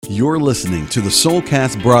You're listening to the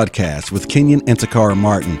Soulcast broadcast with Kenyon and Takara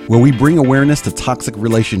Martin, where we bring awareness to toxic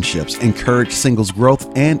relationships, encourage singles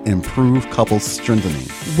growth, and improve couples strengthening.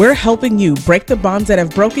 We're helping you break the bonds that have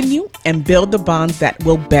broken you and build the bonds that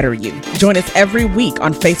will better you. Join us every week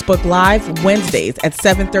on Facebook Live, Wednesdays at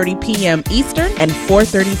 7:30 p.m. Eastern and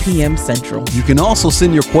 4:30 p.m. Central. You can also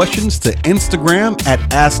send your questions to Instagram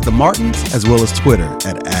at Ask the Martins, as well as Twitter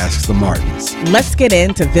at Ask the Martins. Let's get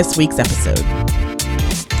into this week's episode.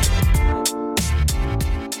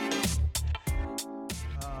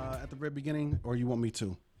 Beginning, or you want me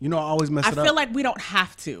to? You know, I always mess it up. I feel like we don't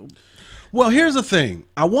have to. Well, here's the thing.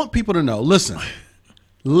 I want people to know. Listen.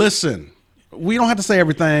 We don't have to say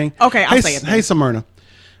everything. Okay, I'll say it then. Hey, Smyrna.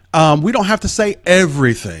 We don't have to say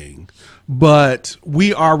everything, but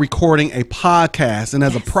we are recording a podcast, and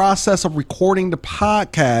as a process of recording the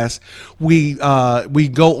podcast, we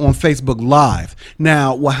go on Facebook Live.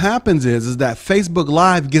 Now, what happens is that Facebook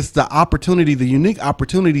Live gets the unique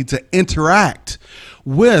opportunity to interact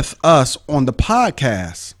with us on the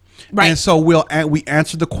podcast. Right. And so we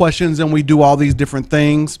answer the questions and we do all these different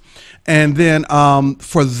things. And then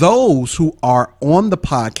for those who are on the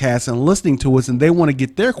podcast and listening to us and they want to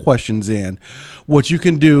get their questions in, what you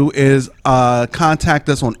can do is contact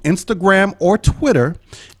us on Instagram or Twitter.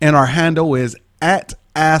 And our handle is at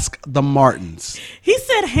Ask the Martins. He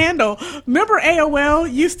said handle. Remember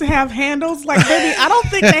AOL used to have handles? Like, baby, I don't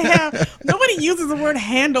think they have. Nobody uses the word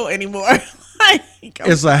handle anymore.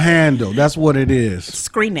 It's a handle. That's what it is.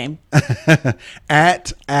 Screen name.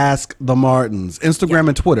 At Ask the Martins. Instagram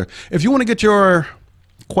and Twitter. If you want to get your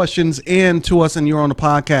questions in to us and you're on the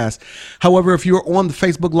podcast. However, if you're on the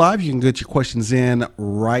Facebook Live, you can get your questions in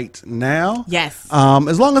right now. Yes.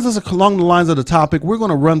 As long as it's along the lines of the topic, we're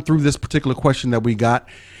going to run through this particular question that we got.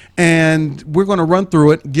 And we're going to run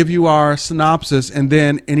through it, give you our synopsis, and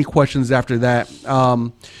then any questions after that.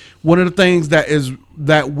 One of the things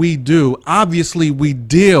that we do, obviously we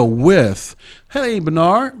deal with, hey,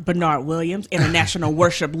 Bernard Williams, international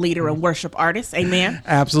worship leader and worship artist. Amen.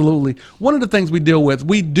 Absolutely. One of the things we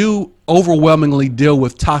do overwhelmingly deal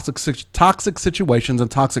with toxic situations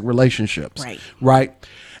and toxic relationships. Right.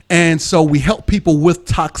 And so we help people with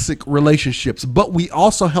toxic relationships, but we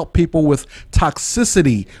also help people with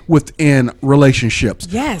toxicity within relationships.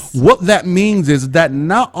 Yes. What that means is that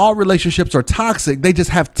not all relationships are toxic. They just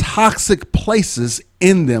have toxic places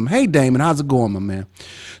in them. Hey, Damon, how's it going, my man?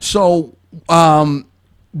 So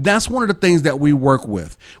that's one of the things that we work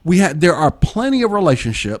with. There are plenty of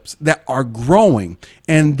relationships that are growing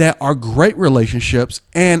and that are great relationships.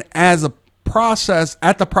 And as a process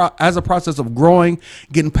of growing,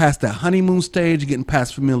 getting past that honeymoon stage, getting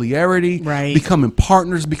past familiarity, right, becoming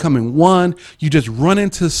partners, becoming one, you just run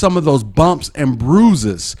into some of those bumps and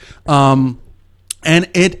bruises. And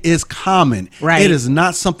it is common. Right. It is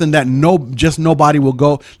not something that nobody will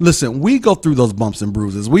go. Listen, we go through those bumps and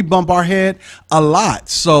bruises. We bump our head a lot.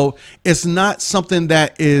 So it's not something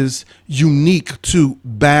that is unique to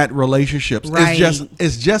bad relationships. Right.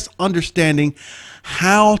 It's just understanding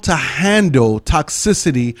how to handle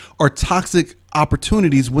toxicity or toxic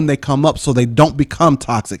opportunities when they come up so they don't become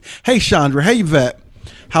toxic. Hey, Chandra. Hey, Yvette.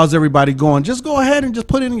 How's everybody going? Just go ahead and just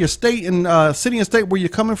put in your state and city and state where you're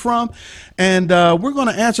coming from. And we're going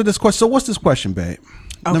to answer this question. So what's this question, babe?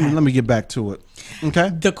 Okay. Let me get back to it. Okay.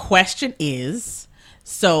 The question is,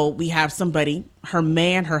 so we have somebody,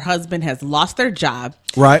 her husband has lost their job.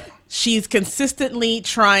 Right. She's consistently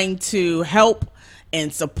trying to help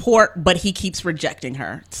and support, but he keeps rejecting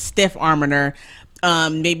her, stiff-arming her,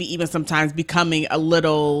 maybe even sometimes becoming a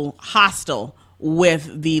little hostile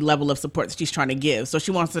with the level of support that she's trying to give. So she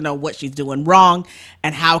wants to know what she's doing wrong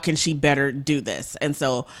and how can she better do this. And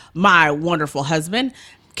so my wonderful husband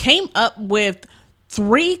came up with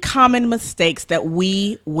 3 common mistakes that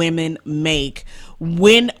we women make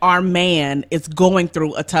when our man is going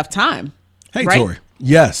through a tough time. Hey, right? Tori.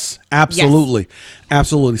 Yes, absolutely. Yes.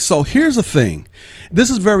 Absolutely. So here's the thing. This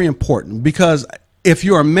is very important because if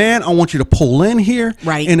you're a man, I want you to pull in here.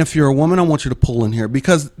 Right. And if you're a woman, I want you to pull in here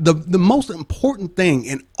because the most important thing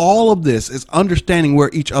in all of this is understanding where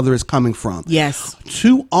each other is coming from. Yes.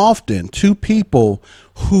 Too often, two people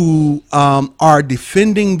who are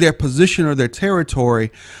defending their position or their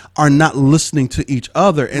territory are not listening to each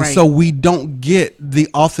other. And right. So we don't get the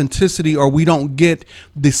authenticity or we don't get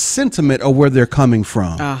the sentiment of where they're coming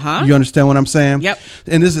from. Uh-huh. You understand what I'm saying? Yep.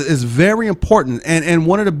 And this is very important. And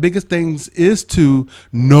one of the biggest things is to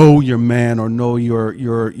know your man or know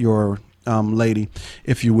your lady,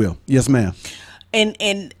 if you will. Yes, ma'am.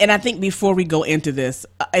 And I think before we go into this,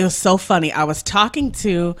 it was so funny. I was talking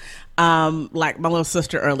to like my little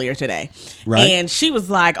sister earlier today, Right. and she was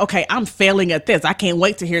like, "Okay, I'm failing at this. I can't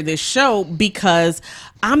wait to hear this show because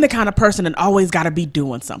I'm the kind of person that always got to be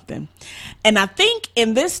doing something." And I think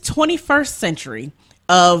in this 21st century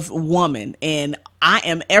of woman, and I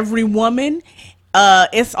am every woman,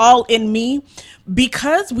 it's all in me.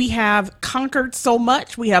 Because we have conquered so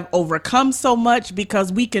much, we have overcome so much,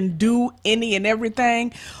 because we can do any and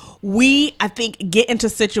everything. I think, get into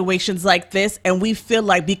situations like this and we feel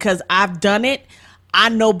like, because I've done it, I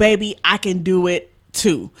know, baby, I can do it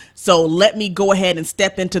too. So let me go ahead and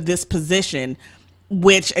step into this position,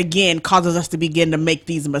 which again causes us to begin to make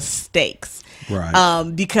these mistakes. Right.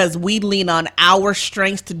 Because we lean on our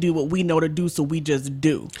strengths to do what we know to do, so we just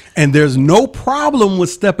do. And there's no problem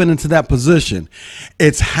with stepping into that position.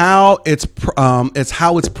 It's how it's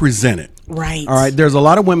presented. Right. All right. There's a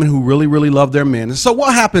lot of women who really, really love their men. And so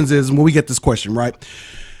what happens is, when we get this question, right?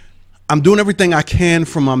 I'm doing everything I can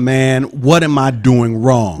for my man. What am I doing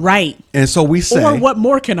wrong? Right. And so we say, or what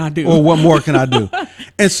more can I do? Or what more can I do?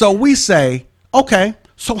 And so we say, okay,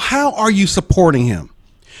 so how are you supporting him?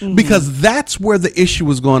 Because that's where the issue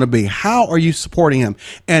is going to be. How are you supporting him?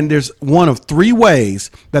 And there's one of three ways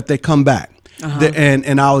that they come back.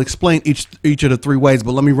 And I'll explain each of the three ways,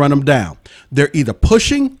 but let me run them down. They're either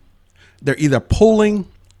pushing, they're either pulling,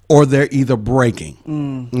 or they're either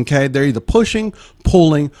breaking. Okay? They're either pushing,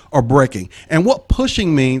 pulling, or breaking. And what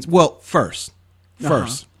pushing means, well, first,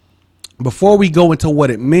 before we go into what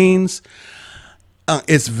it means,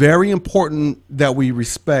 it's very important that we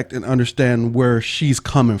respect and understand where she's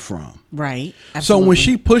coming from. Right. Absolutely. So when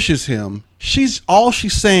she pushes him, she's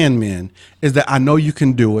saying, men, is that I know you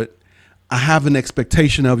can do it. I have an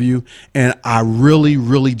expectation of you, and I really,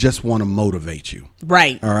 really just want to motivate you.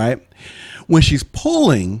 Right. All right. When she's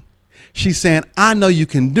pulling, she's saying, I know you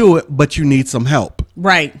can do it, but you need some help.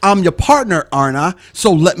 Right. I'm your partner, aren't I?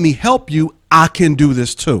 So let me help you. I can do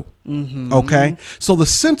this too. Okay. So the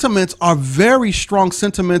sentiments are very strong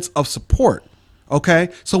sentiments of support. Okay.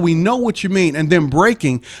 So we know what you mean. And then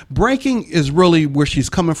breaking is really where she's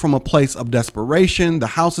coming from, a place of desperation. The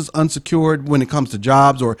house is unsecured when it comes to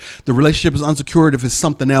jobs, or the relationship is unsecured if it's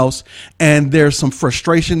something else. And there's some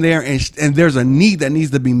frustration there, and there's a need that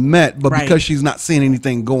needs to be met. But because she's not seeing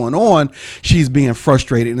anything going on, she's being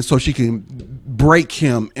frustrated. And so she can break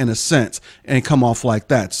him in a sense and come off like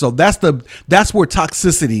that. So that's where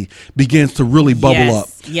toxicity begins to really bubble up.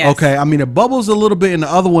 Yes. Okay. I mean, it bubbles a little bit in the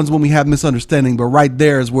other ones when we have misunderstanding, but right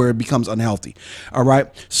there is where it becomes unhealthy. All right.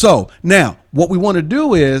 So now what we want to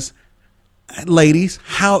do is, ladies,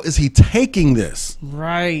 how is he taking this?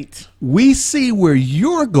 Right. We see where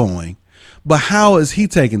you're going, but how is he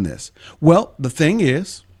taking this? Well, the thing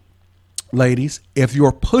is, ladies, if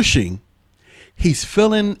you're pushing, he's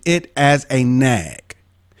feeling it as a nag.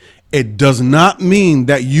 It does not mean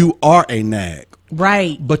that you are a nag.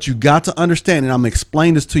 Right. But you got to understand, and I'm going to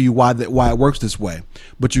explain this to you why it works this way.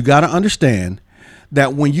 But you got to understand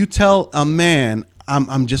that when you tell a man,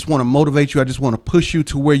 I'm just want to motivate you, I just want to push you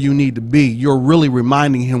to where you need to be, you're really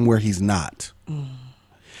reminding him where he's not.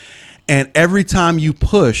 And every time you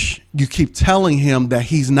push, you keep telling him that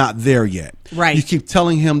he's not there yet. Right. You keep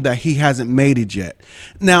telling him that he hasn't made it yet.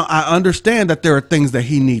 Now, I understand that there are things that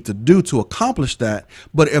he needs to do to accomplish that.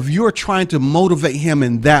 But if you're trying to motivate him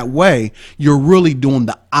in that way, you're really doing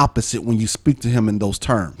the opposite when you speak to him in those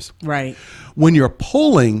terms. Right. When you're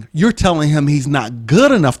pulling, you're telling him he's not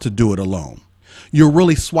good enough to do it alone. You're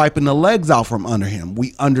really swiping the legs out from under him.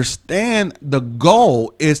 We understand the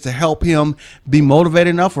goal is to help him be motivated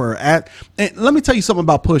enough, and let me tell you something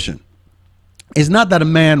about pushing. It's not that a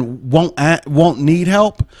man won't need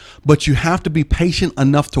help, but you have to be patient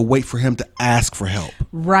enough to wait for him to ask for help.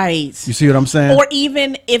 Right. You see what I'm saying? Or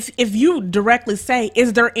even if you directly say,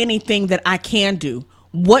 is there anything that I can do?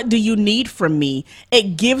 What do you need from me?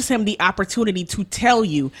 It gives him the opportunity to tell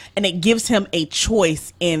you, and it gives him a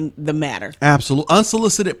choice in the matter. Absolutely.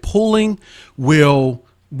 Unsolicited pulling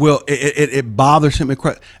it bothers him.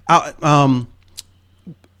 I'll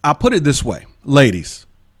put it this way, ladies.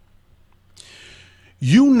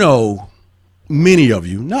 You know, many of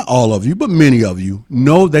you, not all of you, but many of you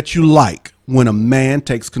know that you like when a man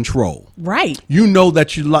takes control. Right. You know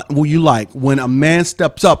that you like when a man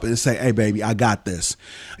steps up and say, hey, baby, I got this.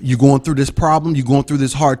 You're going through this problem. You're going through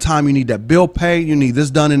this hard time. You need that bill paid. You need this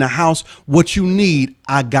done in the house. What you need,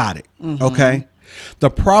 I got it. Mm-hmm. Okay. The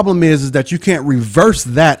problem is that you can't reverse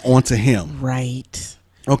that onto him. Right.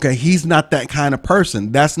 Okay. He's not that kind of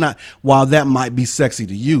person. That's not, while that might be sexy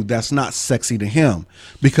to you, that's not sexy to him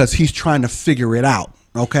because he's trying to figure it out.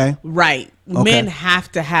 Okay. Right. Men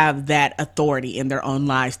have to have that authority in their own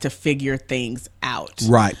lives to figure things out.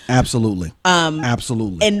 Right. Absolutely.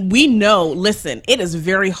 Absolutely. And we know, listen, it is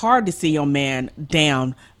very hard to see your man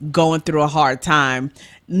down, going through a hard time,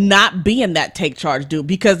 not being that take charge dude.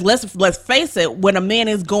 Because let's face it, when a man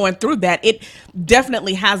is going through that, it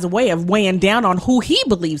definitely has a way of weighing down on who he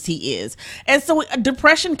believes he is. And so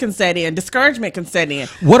depression can set in, discouragement can set in.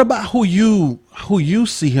 What about who you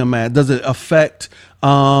see him at? Does it affect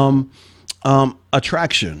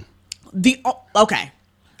attraction? Okay.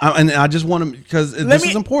 And I just want to, because this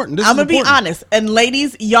is important. I'm going to be honest. And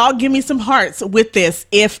ladies, y'all give me some hearts with this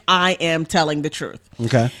if I am telling the truth.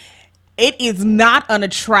 Okay. It is not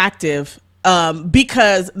unattractive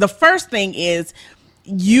because the first thing is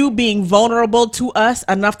you being vulnerable to us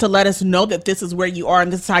enough to let us know that this is where you are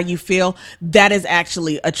and this is how you feel. That is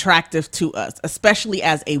actually attractive to us, especially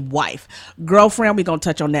as a wife. Girlfriend, we're going to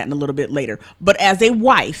touch on that in a little bit later. But as a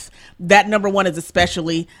wife, that number one is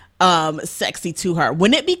especially sexy to her.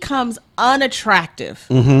 When it becomes unattractive,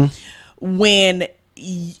 when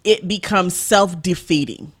it becomes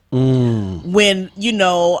self-defeating, when,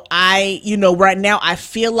 right now I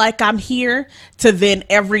feel like I'm here, to then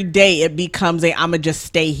every day it becomes I'ma just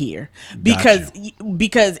stay here. Because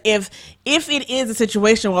if it is a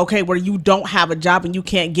situation, where you don't have a job and you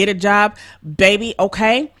can't get a job, baby,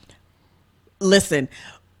 okay, listen,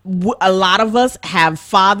 a lot of us have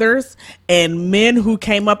fathers and men who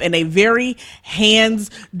came up in a very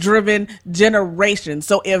hands-driven generation.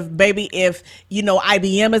 So if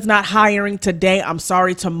IBM is not hiring today, I'm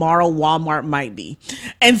sorry, tomorrow Walmart might be.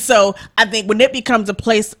 And so I think when it becomes a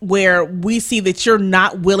place where we see that you're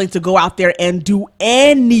not willing to go out there and do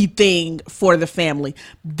anything for the family,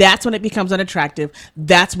 that's when it becomes unattractive.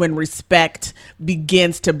 That's when respect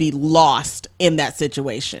begins to be lost in that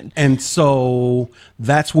situation. And so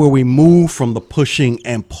that's where we move from the pushing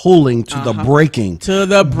and pulling to the breaking.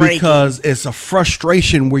 Because it's a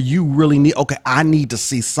frustration where you really need, I need to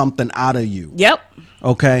see something out of you. Yep.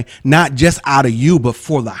 Okay. Not just out of you, but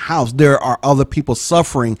for the house. There are other people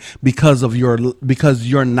suffering because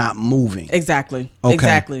you're not moving. Exactly. Okay.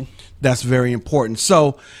 Exactly. That's very important.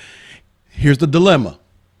 So here's the dilemma.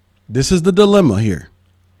 This is the dilemma here.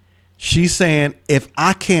 She's saying, if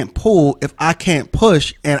I can't pull, if I can't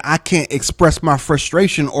push, and I can't express my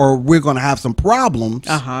frustration, or we're going to have some problems,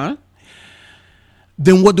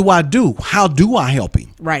 then what do I do? How do I help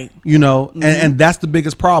him? Right. And that's the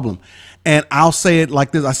biggest problem. And I'll say it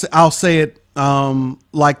like this. I'll say it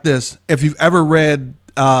like this. If you've ever read,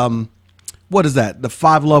 what is that? The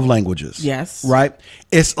 5 Love Languages. Yes. Right?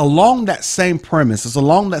 It's along that same premise. It's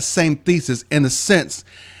along that same thesis, in the sense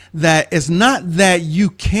that it's not that you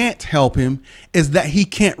can't help him, it's that he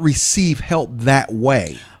can't receive help that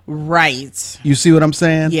way. Right. You see what I'm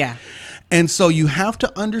saying? Yeah. And so you have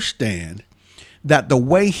to understand that the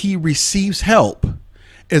way he receives help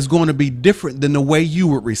is going to be different than the way you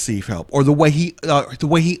would receive help, or the way he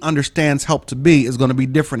understands help to be is going to be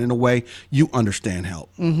different in the way you understand help.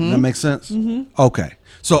 That makes sense? Okay.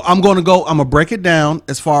 So I'm going to break it down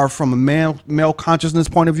as far from a male consciousness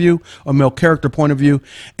point of view, a male character point of view,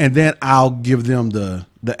 and then I'll give them the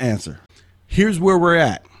answer. Here's where we're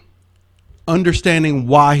at. Understanding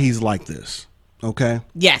why he's like this. Okay?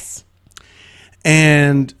 Yes.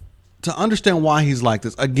 And to understand why he's like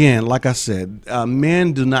this, again, like I said,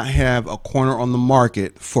 men do not have a corner on the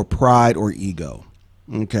market for pride or ego.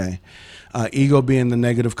 Okay? Ego being the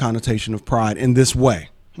negative connotation of pride in this way.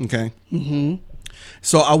 Okay?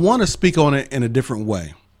 So I want to speak on it in a different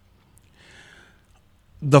way.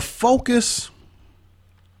 The focus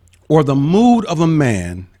or the mood of a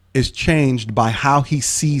man is changed by how he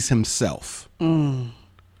sees himself. Does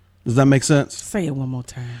that make sense? Say it one more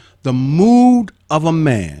time. The mood of a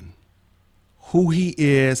man, who he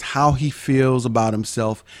is, how he feels about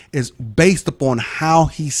himself, is based upon how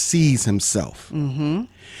he sees himself. And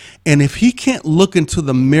if he can't look into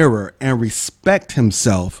the mirror and respect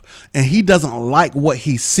himself, and he doesn't like what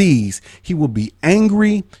he sees, he will be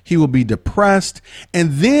angry, he will be depressed,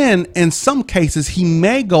 and then in some cases he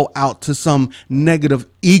may go out to some negative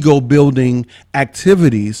ego building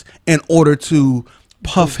activities in order to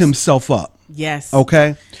puff himself up. Yes.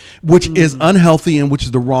 Okay? Which is unhealthy and which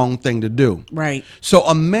is the wrong thing to do. Right. So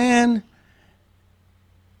a man,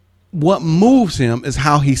 what moves him is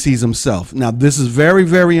how he sees himself. Now, this is very,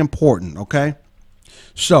 very important. Okay?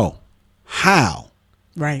 So how?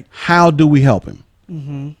 Right. How do we help him?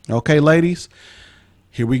 Okay, ladies,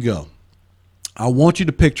 here we go. I want you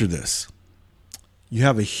to picture this. You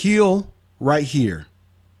have a hill right here.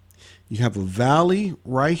 You have a valley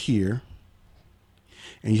right here.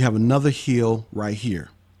 And you have another hill right here.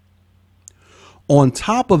 On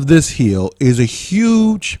top of this heel is a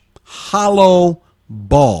huge hollow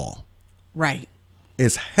ball. Right.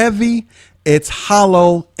 It's heavy, it's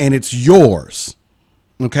hollow, and it's yours.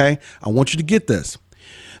 Okay? I want you to get this.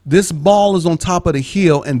 This ball is on top of the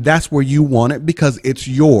heel, and that's where you want it because it's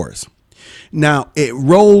yours. Now, it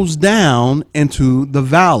rolls down into the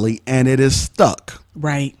valley, and it is stuck.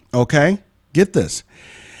 Right. Okay? Get this.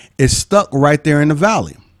 It's stuck right there in the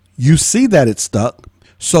valley. You see that it's stuck,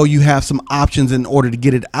 so you have some options in order to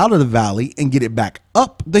get it out of the valley and get it back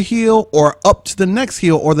up the hill or up to the next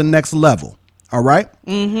hill or the next level. All right?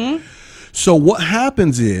 Mm-hmm. So what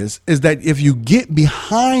happens is that if you get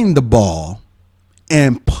behind the ball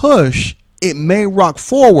and push, it may rock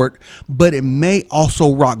forward, but it may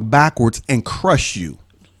also rock backwards and crush you.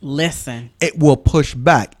 Listen. It will push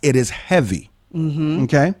back. It is heavy. Mm-hmm.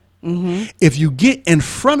 Okay? Mm-hmm. If you get in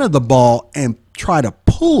front of the ball and try to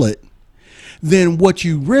pull it, then what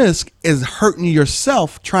you risk is hurting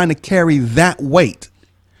yourself trying to carry that weight.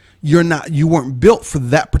 You weren't built for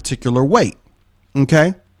that particular weight.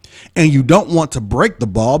 Okay? And you don't want to break the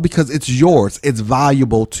ball because it's yours. It's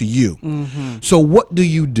valuable to you. Mm-hmm. So what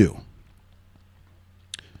do?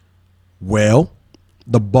 Well,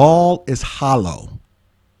 the ball is hollow.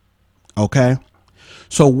 Okay?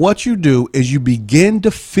 So what you do is you begin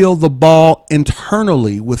to fill the ball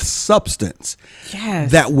internally with substance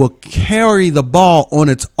that will carry the ball on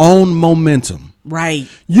its own momentum. Right.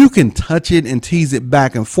 You can touch it and tease it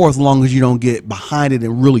back and forth as long as you don't get behind it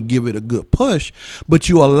and really give it a good push. But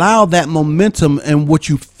you allow that momentum and what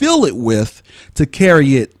you fill it with to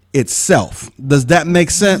carry it itself. Does that make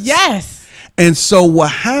sense? Yes. And so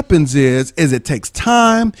what happens is it takes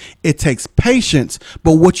time, it takes patience,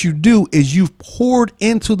 but what you do is you've poured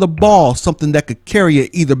into the ball something that could carry it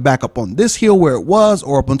either back up on this hill where it was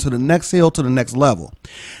or up onto the next hill to the next level.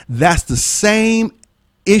 That's the same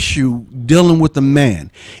issue dealing with the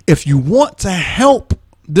man. If you want to help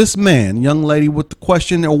this man, young lady with the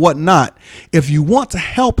question or whatnot, if you want to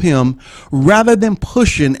help him, rather than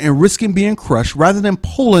pushing and risking being crushed, rather than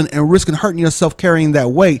pulling and risking hurting yourself carrying that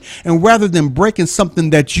weight, and rather than breaking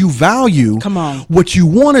something that you value, what you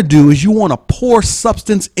want to do is you want to pour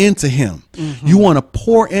substance into him. Mm-hmm. You want to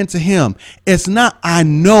pour into him. It's not, I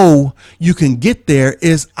know you can get there.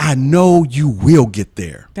 It's, I know you will get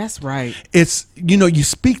there. That's right. It's, you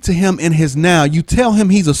speak to him in his now. You tell him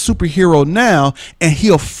he's a superhero now, and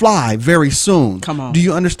he'll fly very soon. Come on. Do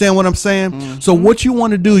you understand what I'm saying? Mm-hmm. So what you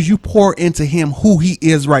want to do is you pour into him who he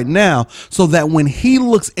is right now, so that when he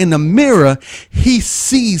looks in the mirror, he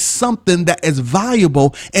sees something that is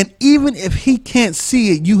valuable. And even if he can't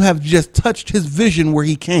see it, you have just touched his vision where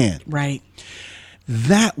he can. Right.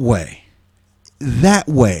 That way, that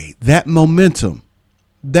momentum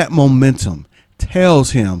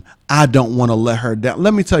tells him, I don't want to let her down.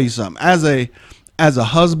 Let me tell you something. As a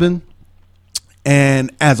husband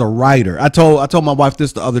and as a writer, I told my wife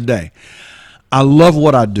this the other day. I love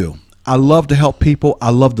what I do. I love to help people. I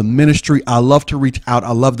love the ministry. I love to reach out.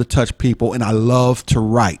 I love to touch people, and I love to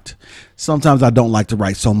write. Sometimes I don't like to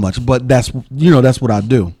write so much, but that's what I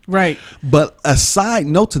do. Right. But a side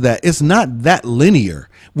note to that, it's not that linear.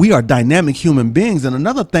 We are dynamic human beings. And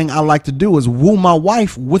another thing I like to do is woo my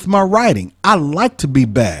wife with my writing. I like to be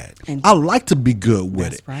bad. I like to be good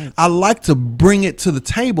with it. Right. I like to bring it to the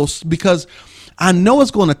table because I know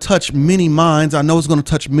it's going to touch many minds. I know it's going to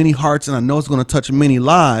touch many hearts, and I know it's going to touch many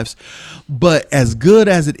lives. But as good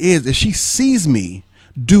as it is, if she sees me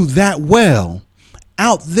do that well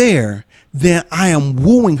out there, then I am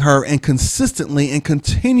wooing her and consistently and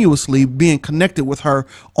continuously being connected with her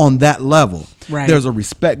on that level. Right. There's a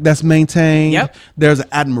respect that's maintained. Yep. There's an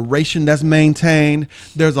admiration that's maintained.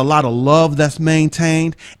 There's a lot of love that's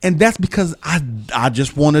maintained. And that's because I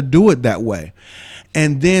just want to do it that way.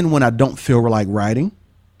 And then when I don't feel like writing,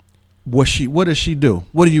 what does she do?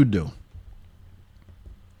 What do you do?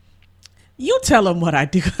 You tell him what I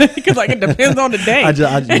do, because it depends on the day.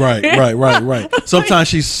 Right. Sometimes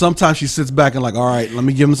she sits back and all right, let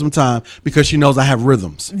me give him some time, because she knows I have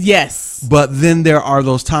rhythms. Yes. But then there are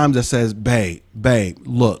those times that says, babe,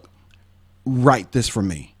 look, write this for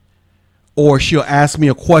me. Or she'll ask me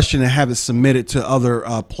a question and have it submitted to other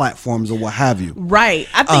platforms or what have you. Right.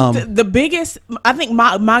 I think the biggest,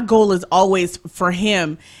 my goal is always for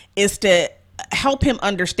him is to help him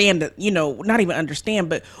understand that, not even understand,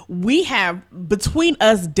 but we have between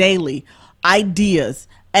us daily ideas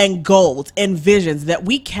and goals and visions that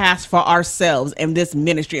we cast for ourselves in this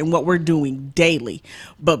ministry and what we're doing daily.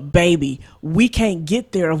 But baby, we can't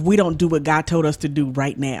get there if we don't do what God told us to do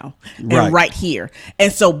right now and right here.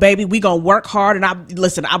 And so baby, we gonna work hard. And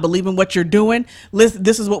I believe in what you're doing. Listen,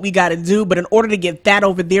 this is what we got to do. But in order to get that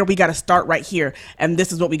over there, we got to start right here. And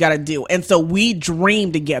this is what we got to do. And so we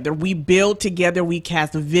dream together. We build together. We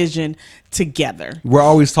cast a vision together. We're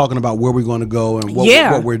always talking about where we're going to go and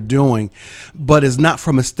what we're doing, but it's not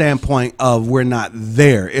from a standpoint of we're not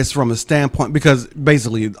there. It's from a standpoint, because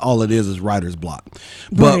basically all it is writer's block.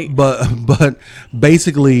 But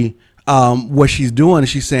basically what she's doing is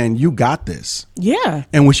she's saying, you got this. Yeah.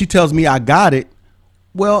 And when she tells me I got it,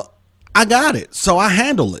 well, I got it. So I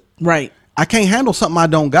handle it. Right. I can't handle something I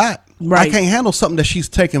don't got. Right. I can't handle something that she's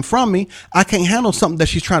taken from me. I can't handle something that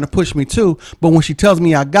she's trying to push me to. But when she tells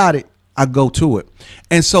me I got it, I go to it.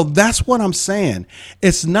 And so that's what I'm saying.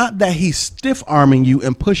 It's not that he's stiff arming you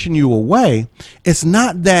and pushing you away. It's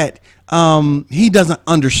not that he doesn't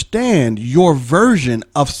understand your version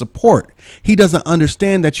of support. He doesn't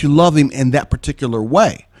understand that you love him in that particular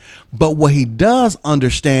way. But what he does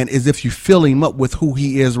understand is if you fill him up with who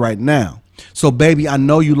he is right now. So baby, I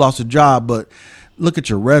know you lost a job, but look at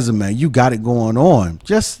your resume. You got it going on.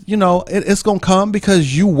 Just, it's going to come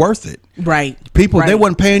because you worth it. Right. People, they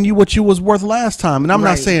wasn't paying you what you was worth last time. And I'm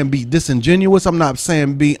not saying be disingenuous. I'm not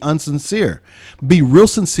saying be unsincere. Be real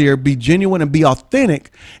sincere, be genuine, and be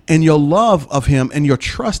authentic in your love of him and your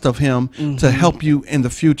trust of him to help you in the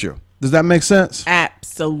future. Does that make sense?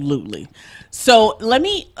 Absolutely. So let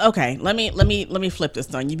me flip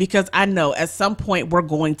this on you, because I know at some point we're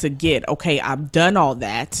going to get, okay, I've done all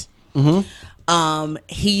that.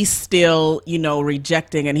 He's still,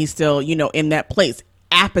 rejecting, and he's still, in that place.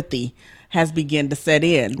 Apathy has begun to set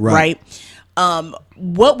in, right?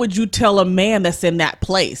 What would you tell a man that's in that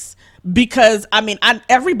place? Because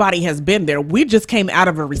everybody has been there. We just came out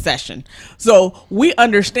of a recession, so we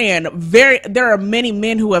understand. There are many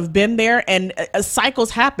men who have been there, and cycles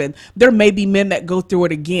happen. There may be men that go through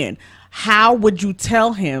it again. How would you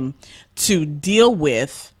tell him to deal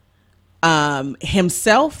with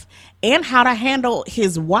himself and how to handle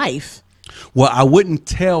his wife? Well, I wouldn't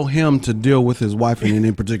tell him to deal with his wife in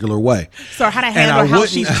any particular way. So how to handle how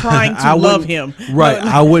she's trying to love him. Right.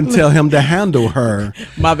 I wouldn't tell him to handle her.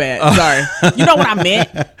 My bad. Sorry. You know what I meant?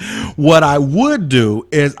 What I would do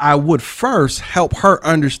is I would first help her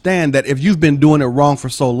understand that if you've been doing it wrong for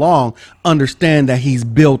so long, understand that he's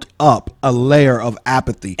built up a layer of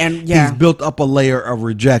apathy. And he's built up a layer of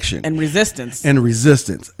rejection. And resistance.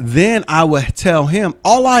 Then I would tell him,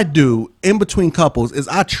 all I do in between couples is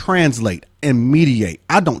I translate and mediate.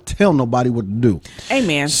 I don't tell nobody what to do.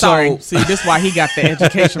 Amen. Sorry. See, this is why he got the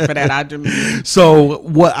education for that. I didn't. So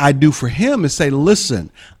what I do for him is say,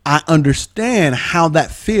 listen, I understand how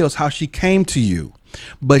that feels, how she came to you,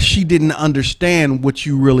 but she didn't understand what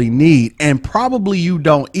you really need. And probably you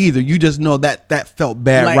don't either. You just know that felt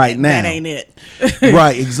bad right now. That ain't it.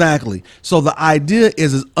 Right, exactly. So the idea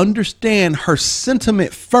is understand her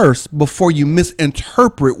sentiment first before you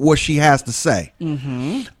misinterpret what she has to say.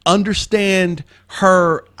 Understand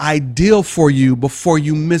her ideal for you before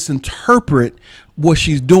you misinterpret what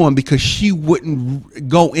she's doing, because she wouldn't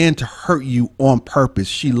go in to hurt you on purpose.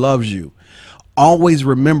 She loves you. Always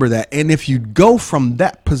remember that. And if you go from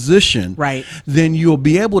that position, then you'll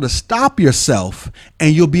be able to stop yourself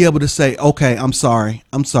and you'll be able to say, okay, I'm sorry.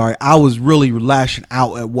 I was really lashing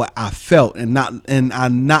out at what I felt and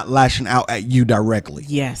I'm not lashing out at you directly.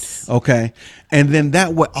 Yes. Okay. And then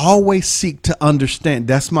that would always seek to understand.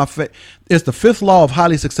 That's it's the fifth law of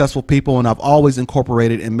highly successful people. And I've always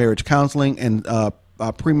incorporated in marriage counseling and,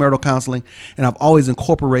 premarital counseling, and I've always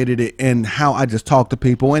incorporated it in how I just talk to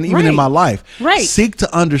people and even in my life. Seek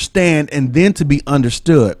to understand and then to be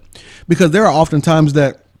understood, because there are often times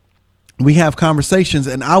that we have conversations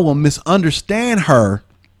and I will misunderstand her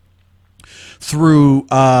through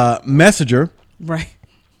Messenger.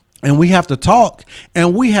 And we have to talk,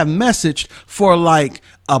 and we have messaged for like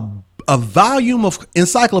a volume of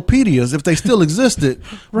encyclopedias, if they still existed.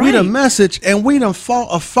 We done messaged and we done fought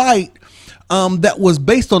a fight that was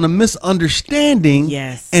based on a misunderstanding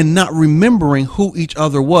and not remembering who each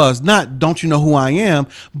other was. Not, don't you know who I am,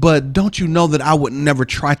 but don't you know that I would never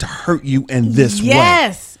try to hurt you in this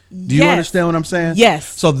way? Do you understand what I'm saying? Yes.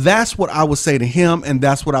 So that's what I would say to him, and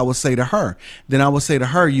that's what I would say to her. Then I would say to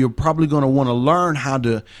her, you're probably going to want to learn how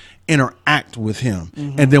to interact with him,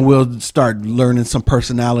 and then we'll start learning some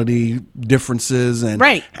personality differences and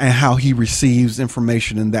how he receives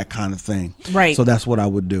information and that kind of thing. So that's what I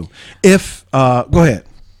would do. If go ahead.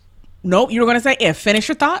 Nope, you were going to say if. Finish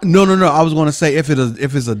your thought. No. I was going to say if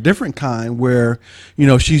it's a different kind where,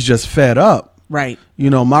 she's just fed up. Right.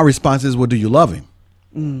 My response is, well, do you love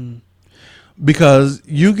him? Because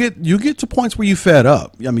you get to points where you fed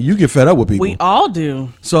up. I mean, you get fed up with people. We all do.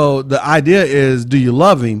 So the idea is, do you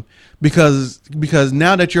love him? Because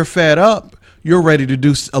now that you're fed up, you're ready to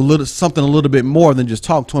do something a little bit more than just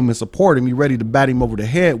talk to him and support him. You're ready to bat him over the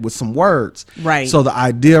head with some words. Right. So the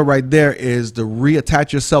idea right there is to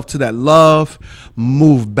reattach yourself to that love,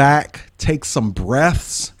 move back, take some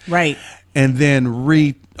breaths. Right. And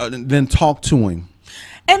then talk to him.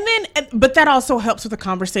 And then, but that also helps with the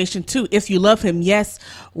conversation too. If you love him, yes,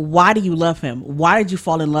 why do you love him? Why did you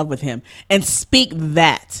fall in love with him? And speak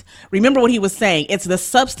that. Remember what he was saying. It's the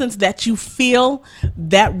substance that you feel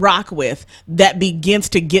that rock with that begins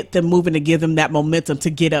to get them moving, to give them that momentum to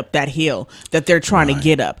get up that hill that they're trying to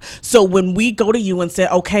get up. So when we go to you and say,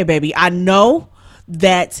 okay, baby, I know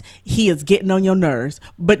that he is getting on your nerves,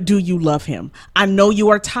 but do you love him? I know you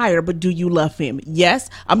are tired, but do you love him? Yes.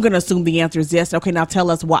 I'm going to assume the answer is yes. Okay, now tell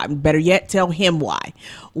us why. Better yet, tell him why.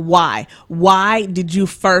 Why did you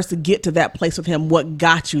first get to that place with him? What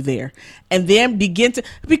got you there? And then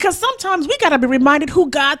because sometimes we got to be reminded who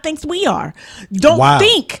God thinks we are. Don't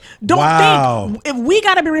think. If we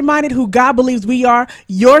got to be reminded who God believes we are,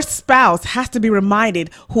 your spouse has to be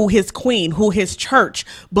reminded who his queen, who his church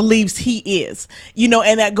believes he is.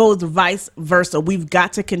 And that goes vice versa. We've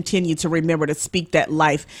got to continue to remember to speak that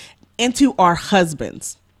life into our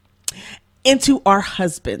husbands.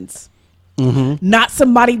 Mm-hmm. Not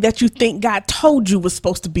somebody that you think God told you was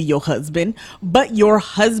supposed to be your husband, but your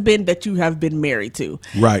husband that you have been married to.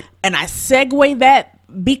 Right. And I segue that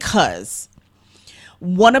because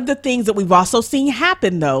one of the things that we've also seen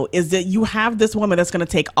happen, though, is that you have this woman that's going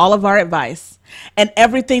to take all of our advice and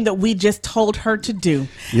everything that we just told her to do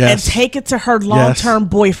and take it to her long-term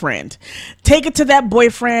boyfriend. Take it to that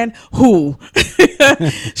boyfriend who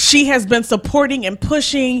she has been supporting and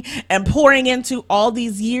pushing and pouring into all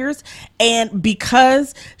these years. And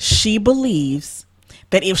because she believes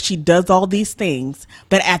that if she does all these things,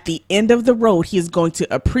 that at the end of the road, he is going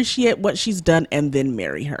to appreciate what she's done and then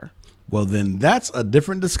marry her. Well, then that's a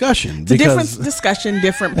different discussion. It's a different discussion,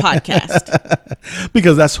 different podcast.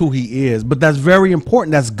 Because that's who he is. But that's very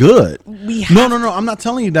important. That's good. No. I'm not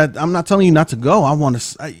telling you that. I'm not telling you not to go. I want to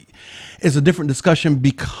say it's a different discussion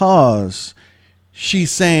because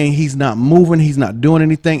she's saying he's not moving, he's not doing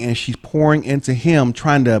anything, and she's pouring into him,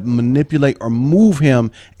 trying to manipulate or move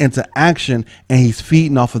him into action, and he's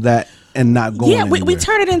feeding off of that and not going. Yeah, we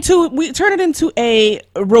turn it into a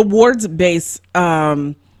rewards based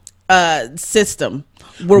system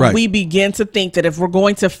where we begin to think that if we're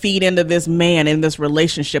going to feed into this man in this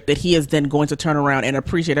relationship, that he is then going to turn around and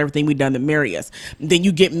appreciate everything we've done to marry us. Then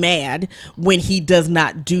you get mad when he does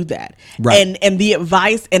not do that. Right. And the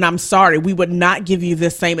advice, and I'm sorry, we would not give you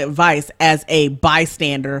the same advice as a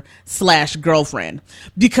bystander / girlfriend,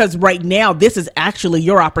 because right now this is actually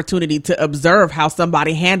your opportunity to observe how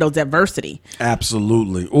somebody handles adversity.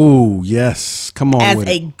 Absolutely. Oh, yes. Come on. As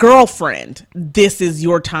a girlfriend, this is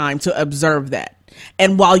your time to observe that.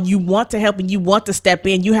 And while you want to help and you want to step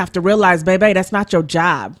in, you have to realize, baby, that's not your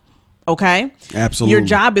job. Okay? Absolutely. Your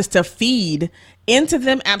job is to feed into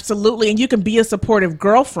them. Absolutely. And you can be a supportive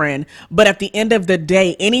girlfriend. But at the end of the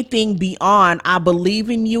day, anything beyond, I believe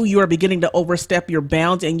in you, you are beginning to overstep your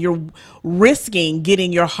bounds and you're risking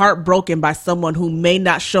getting your heart broken by someone who may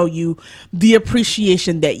not show you the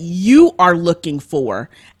appreciation that you are looking for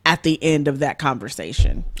at the end of that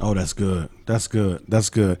conversation. Oh, that's good. That's good. That's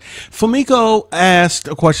good. Famiko asked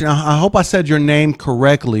a question. I hope I said your name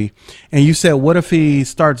correctly. And you said, what if he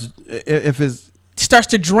starts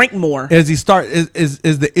to drink more? Is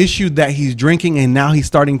the issue that he's drinking and now he's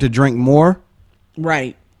starting to drink more?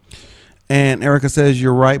 Right. And Erica says,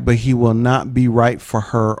 you're right, but he will not be right for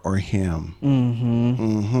her or him. Mm-hmm.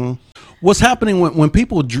 Mm-hmm. What's happening when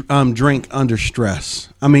people drink under stress?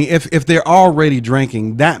 I mean, if they're already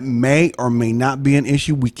drinking, that may or may not be an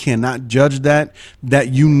issue. We cannot judge that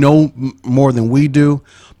more than we do.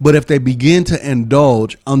 But if they begin to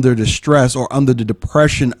indulge under the stress or under the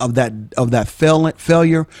depression of that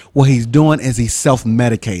failure, what he's doing is he's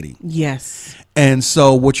self-medicating. Yes. And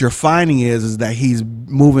so what you're finding is that he's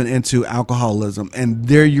moving into alcoholism, and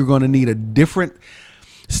there you're going to need a different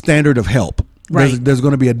standard of help. Right. There's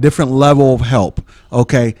going to be a different level of help.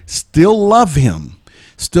 Okay. Still love him,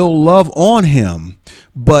 still love on him,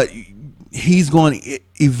 but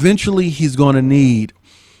eventually he's going to need,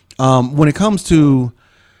 when it comes to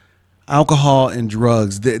alcohol and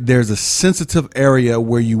drugs, there's a sensitive area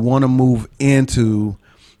where you want to move into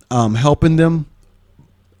helping them.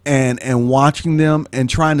 and watching them and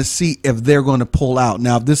trying to see if they're going to pull out.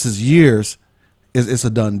 Now, if this is years, it's a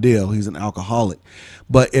done deal. He's an alcoholic.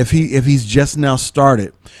 But if he's just now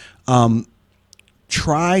started,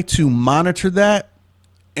 try to monitor that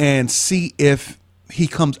and see if he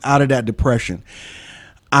comes out of that depression.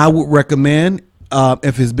 I would recommend,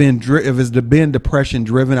 if it's been depression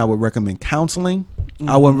driven, I would recommend counseling.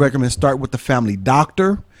 I would recommend start with the family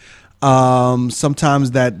doctor.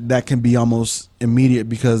 Sometimes that can be almost immediate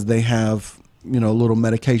because they have, a little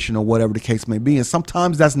medication or whatever the case may be. And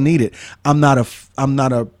sometimes that's needed.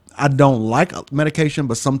 I don't like medication,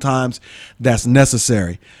 but sometimes that's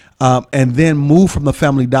necessary. And then move from the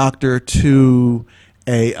family doctor to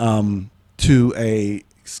a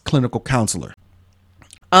clinical counselor.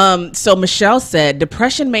 So Michelle said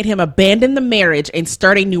depression made him abandon the marriage and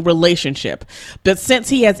start a new relationship. But since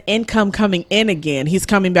he has income coming in again, he's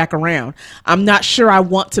coming back around. I'm not sure I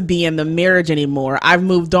want to be in the marriage anymore. I've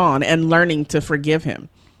moved on and learning to forgive him.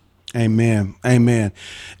 Amen. Amen.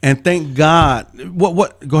 And thank God.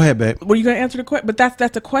 What? Go ahead, babe. Were you going to answer the question? But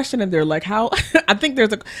that's a question in there. Like how, I think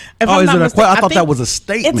there's a, if Oh, I'm is not it a mistaken, question? I thought that was a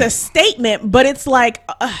statement. It's a statement, but it's like,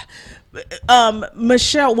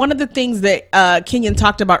 Michelle, one of the things that Kenyon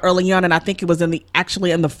talked about early on, and I think it was in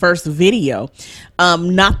the first video,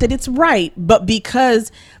 not that it's right, but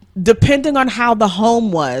because depending on how the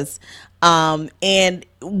home was, and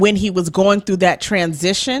when he was going through that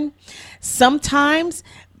transition, sometimes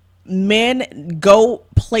men go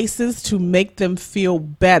places to make them feel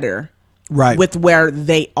better. Right. With where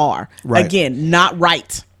they are. Right. Again, not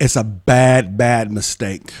right. It's a bad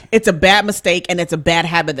mistake. It's a bad mistake, and it's a bad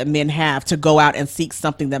habit that men have to go out and seek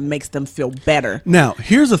something that makes them feel better. Now,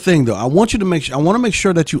 here's the thing, though. I want to make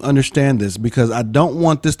sure that you understand this, because I don't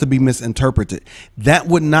want this to be misinterpreted. That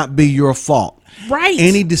would not be your fault. Right.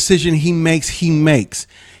 Any decision he makes, he makes.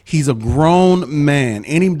 He's a grown man.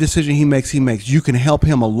 Any decision he makes, he makes. You can help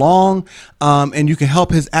him along, and you can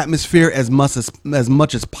help his atmosphere as much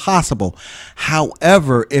as possible.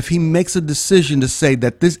 However, if he makes a decision to say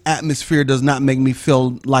that this atmosphere does not make me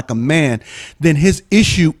feel like a man, then his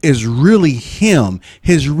issue is really him.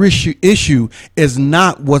 His issue is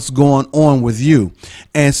not what's going on with you.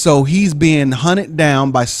 And so he's being hunted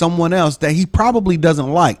down by someone else that he probably doesn't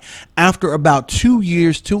like. After about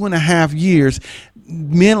 2.5 years,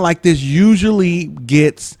 men like this usually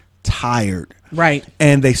gets tired. Right.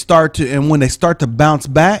 And when they start to bounce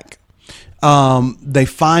back, they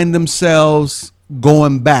find themselves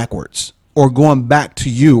going backwards or going back to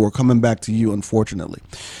you or coming back to you, unfortunately.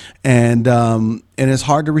 And it's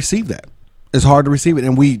hard to receive that. It's hard to receive it.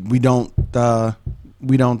 And we don't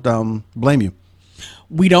blame you.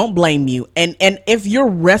 We don't blame you. And if you're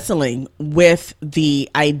wrestling with the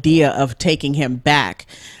idea of taking him back,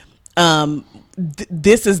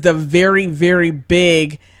 this is the very, very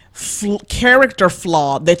big character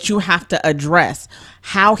flaw that you have to address,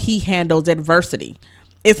 how he handles adversity.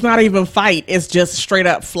 It's not even fight. It's just straight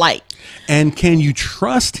up flight. And can you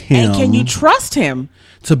trust him?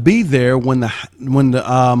 To be there when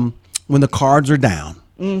the cards are down?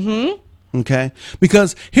 Mm-hmm. Okay.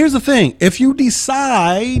 Because here's the thing: if you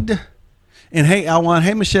decide, and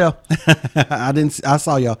hey Michelle, I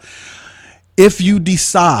saw y'all. If you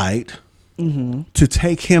decide to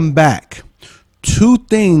take him back, 2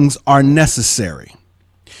 things are necessary.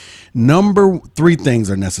 3 things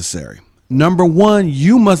are necessary. Number 1,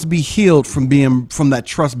 you must be healed from that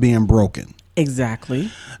trust being broken. Exactly.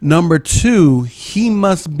 Number 2, he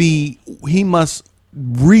must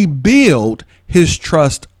rebuild his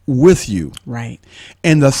trust with you. Right.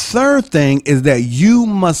 And the third thing is that you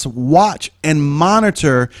must watch and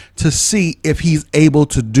monitor to see if he's able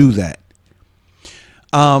to do that.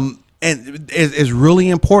 And it's really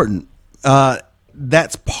important.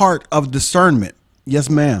 That's part of discernment. Yes,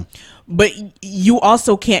 ma'am. But you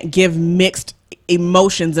also can't give mixed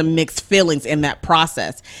emotions and mixed feelings in that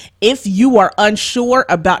process. If you are unsure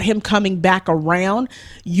about him coming back around,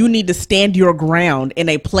 you need to stand your ground in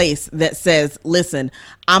a place that says, listen,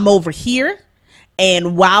 I'm over here.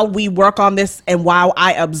 And while we work on this and while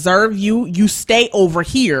I observe you, you stay over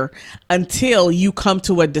here until you come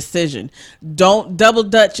to a decision. Don't double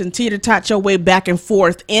dutch and teeter-tot your way back and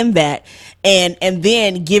forth in that and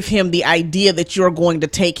then give him the idea that you're going to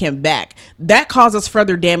take him back. That causes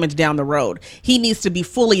further damage down the road. He needs to be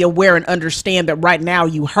fully aware and understand that right now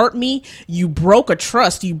you hurt me, you broke a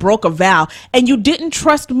trust, you broke a vow, and you didn't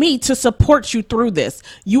trust me to support you through this.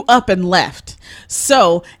 You up and left.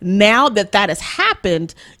 So now that has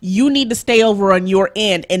happened, you need to stay over on your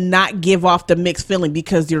end and not give off the mixed feeling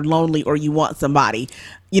because you're lonely or you want somebody.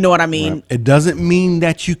 You know what I mean? Right. It doesn't mean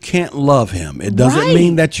that you can't love him. It doesn't Right.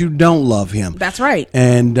 mean that you don't love him. That's right.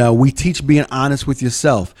 And we teach being honest with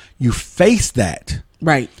yourself. You face that.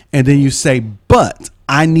 Right. And then you say, but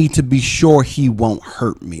I need to be sure he won't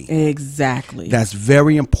hurt me. Exactly. That's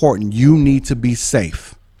very important. You need to be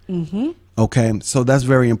safe. Mm-hmm. Okay. So that's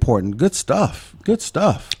very important. Good stuff. Good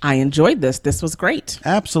stuff. I enjoyed this. This was great.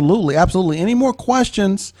 Absolutely. Absolutely. Any more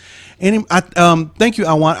questions? Thank you.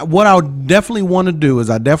 What I definitely want to do is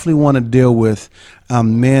I definitely want to deal with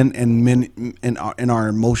men in our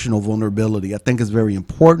emotional vulnerability. I think it's very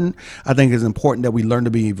important. I think it's important that we learn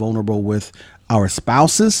to be vulnerable with our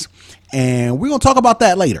spouses, and we're going to talk about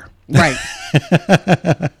that later. Right.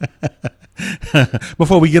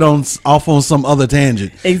 Before we get off on some other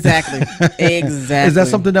tangent. Exactly. Exactly. Is that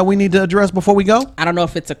something that we need to address before we go? I don't know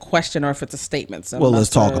if it's a question or if it's a statement. So well, let's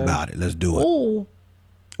talk about it. Let's do it. Ooh.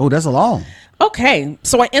 Oh, that's a long. Okay.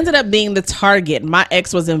 So I ended up being the target. My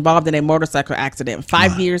ex was involved in a motorcycle accident.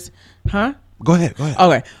 5 years. Huh? Go ahead.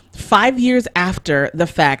 Okay. 5 years after the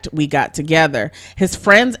fact, we got together. His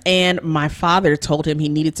friends and my father told him he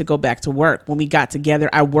needed to go back to work. When we got together,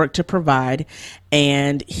 I worked to provide,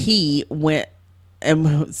 and he collected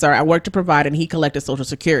Social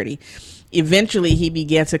Security. Eventually, he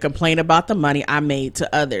began to complain about the money I made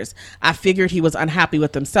to others. I figured he was unhappy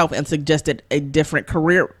with himself and suggested different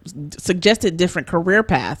career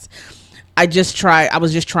paths. I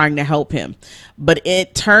was just trying to help him, but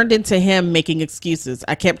it turned into him making excuses.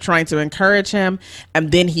 I kept trying to encourage him,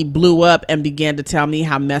 and then he blew up and began to tell me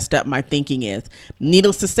how messed up my thinking is.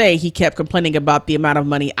 Needless to say, he kept complaining about the amount of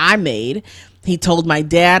money I made. He told my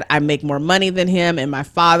dad I make more money than him and my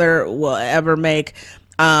father will ever make,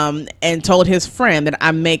 and told his friend that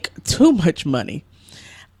I make too much money.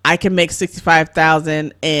 I can make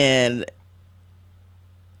 $65,000 and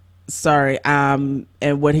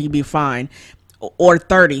would he be fine? Or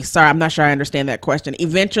 30. Sorry, I'm not sure I understand that question.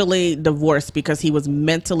 Eventually divorced because he was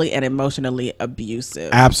mentally and emotionally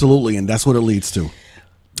abusive. Absolutely. And that's what it leads to.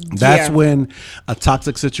 That's when a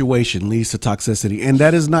toxic situation leads to toxicity. And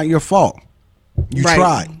that is not your fault. You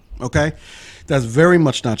tried. Okay. That's very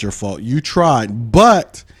much not your fault. You tried,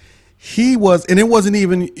 but it wasn't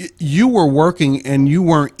even, you were working and you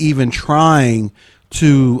weren't even trying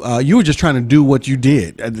to, you were just trying to do what you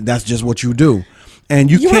did. That's just what you do. And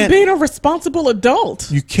you were being a responsible adult.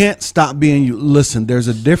 You can't stop being you. Listen, there's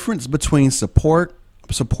a difference between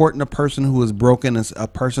supporting a person who is broken and a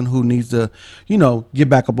person who needs to, get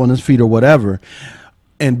back up on his feet or whatever,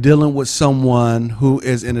 and dealing with someone who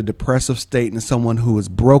is in a depressive state and someone who is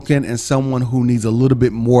broken and someone who needs a little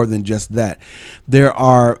bit more than just that.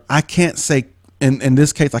 I can't say, in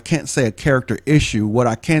this case, I can't say a character issue. What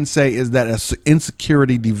I can say is that an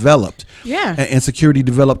insecurity developed. Yeah. An insecurity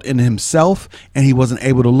developed in himself, and he wasn't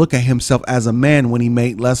able to look at himself as a man when he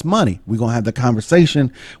made less money. We're going to have the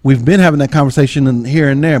conversation. We've been having that conversation here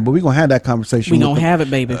and there, but we're going to have that conversation. We don't have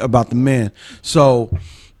it, baby. About the men. So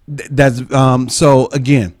so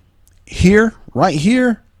again, right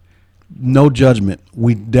here, no judgment.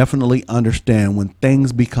 We definitely understand when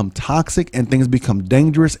things become toxic and things become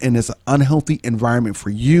dangerous and it's an unhealthy environment for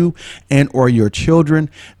you and or your children.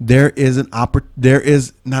 There is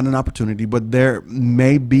not an opportunity, but there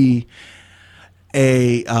may be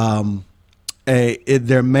there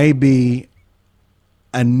may be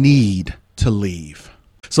a need to leave.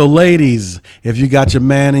 So ladies, if you got your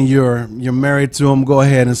man and you're married to him, go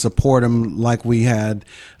ahead and support him like we had.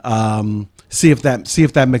 See if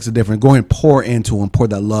that makes a difference. Go ahead and pour into him, pour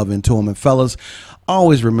that love into him. And fellas,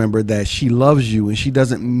 always remember that she loves you and she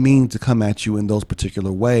doesn't mean to come at you in those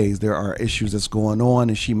particular ways. There are issues that's going on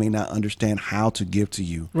and she may not understand how to give to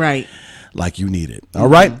you. Right. Like you need it. All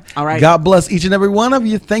right. All right. God bless each and every one of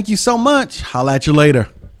you. Thank you so much. Holla at you later.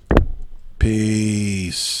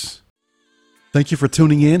 Peace. Thank you for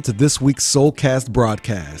tuning in to this week's Soulcast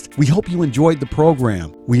broadcast. We hope you enjoyed the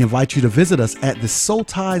program. We invite you to visit us at the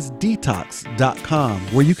Soul-Ties-Detox.com,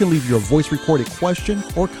 where you can leave your voice recorded question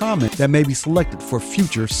or comment that may be selected for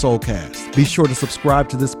future Soulcasts. Be sure to subscribe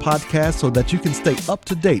to this podcast so that you can stay up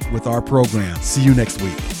to date with our program. See you next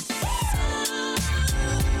week.